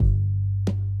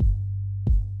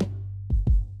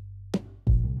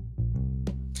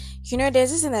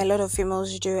There's this thing that a lot of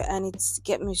females do, and it's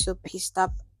get me so pissed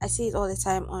up. I see it all the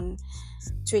time on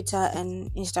Twitter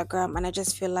and Instagram, and I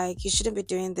just feel like you shouldn't be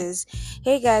doing this.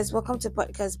 Hey guys, welcome to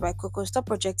Podcast by Coco. Stop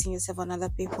projecting yourself on other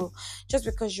people. Just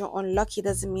because you're unlucky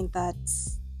doesn't mean that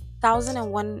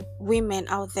 1,001 women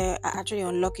out there are actually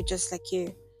unlucky just like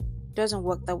you. Doesn't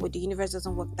work that way. The universe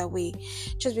doesn't work that way.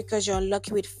 Just because you're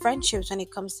unlucky with friendships, when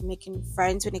it comes to making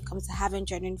friends, when it comes to having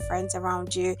genuine friends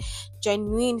around you,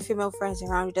 genuine female friends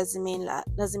around you, doesn't mean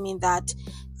that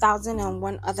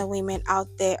 1,001 other women out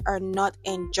there are not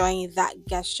enjoying that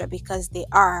gesture, because they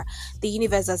are. The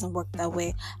universe doesn't work that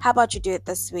way. How about you do it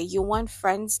this way? You want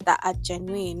friends that are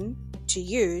genuine to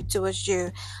you, towards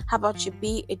you. How about you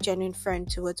be a genuine friend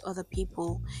towards other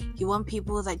people? You want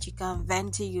people that you can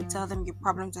vent to. You tell them your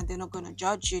problems and they're not going to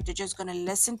judge you. They're just going to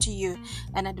listen to you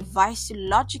and advise you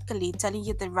logically, telling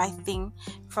you the right thing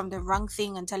from the wrong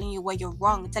thing, and telling you where you're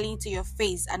wrong, telling you to your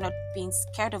face, and not being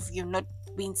scared of you, not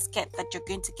being scared that you're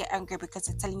going to get angry because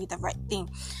they're telling you the right thing.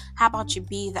 How about you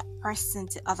be that person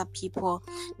to other people?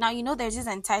 Now, there's this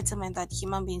entitlement that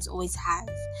human beings always have.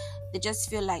 They just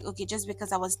feel like, okay, just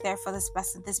because I was there for this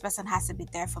person has to be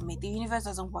there for me. The universe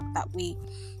doesn't work that way.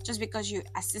 Just because you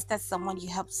assisted someone, you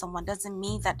helped someone, doesn't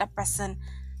mean that that person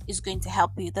is going to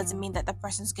help you. Doesn't mean that that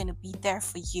person is going to be there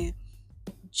for you.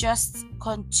 Just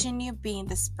continue being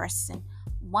this person.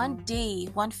 One day,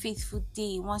 one faithful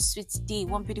day, one sweet day,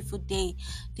 one beautiful day,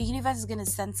 the universe is going to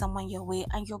send someone your way,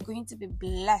 and you're going to be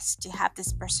blessed to have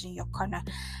this person in your corner.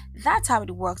 That's how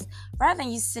it works. Rather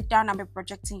than you sit down and be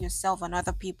projecting yourself on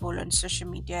other people on social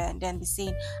media and then be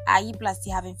saying, are you blessed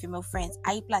to having female friends?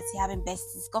 Are you blessed to having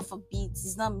besties? God forbid,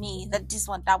 it's not me, that this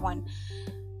one, that one.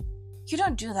 You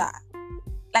don't do that.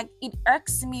 Like, it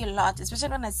irks me a lot, especially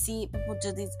when I see people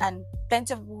do this, and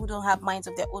plenty of people who don't have minds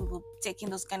of their own will be taking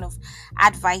those kind of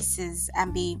advices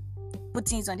and be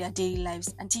putting it on their daily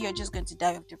lives until you're just going to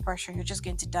die of depression. You're just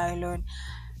going to die alone.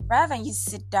 Rather than you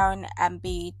sit down and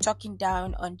be talking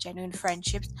down on genuine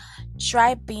friendships,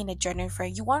 try being a genuine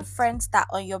friend. You want friends that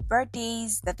on your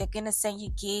birthdays, that they're going to send you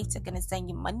gifts, they're going to send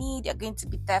you money, they're going to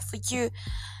be there for you.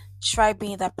 Try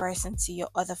being that person to your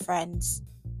other friends.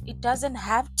 It doesn't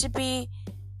have to be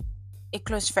a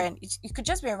close friend. It could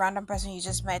just be a random person you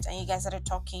just met and you guys started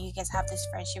talking. You guys have this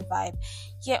friendship vibe.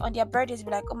 Yeah, on their birthdays,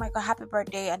 be like, oh my god, happy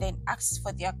birthday, and then ask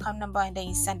for their account number, and then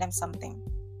you send them something.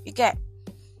 You get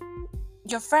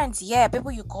your friends,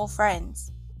 people you call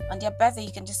friends. On their birthday,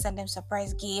 you can just send them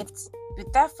surprise gifts. Be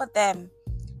there for them.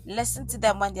 Listen to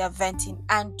them when they are venting,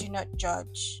 and do not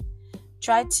judge.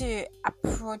 Try to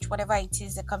approach whatever it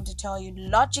is they come to tell you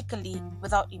logically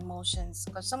without emotions.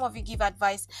 Because some of you give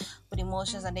advice with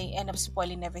emotions and they end up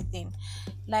spoiling everything.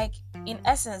 Like, in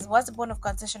essence, what's the point of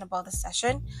conversation about the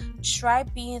session? Try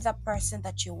being the person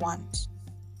that you want.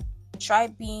 Try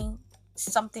being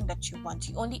something that you want.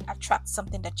 You only attract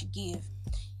something that you give.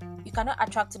 You cannot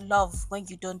attract love when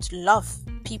you don't love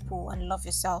people and love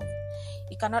yourself.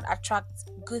 You cannot attract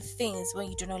good things when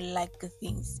you do not like good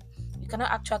things. You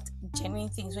cannot attract genuine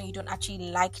things when you don't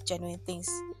actually like genuine things.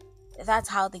 That's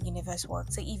how the universe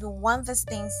works. So if you want these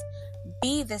things,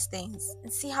 be these things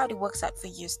and see how it works out for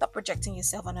you. Stop projecting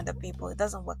yourself on other people. It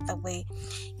doesn't work that way.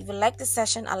 If you like the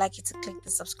session, I'd like you to click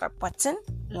the subscribe button,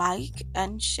 like,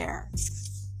 and share.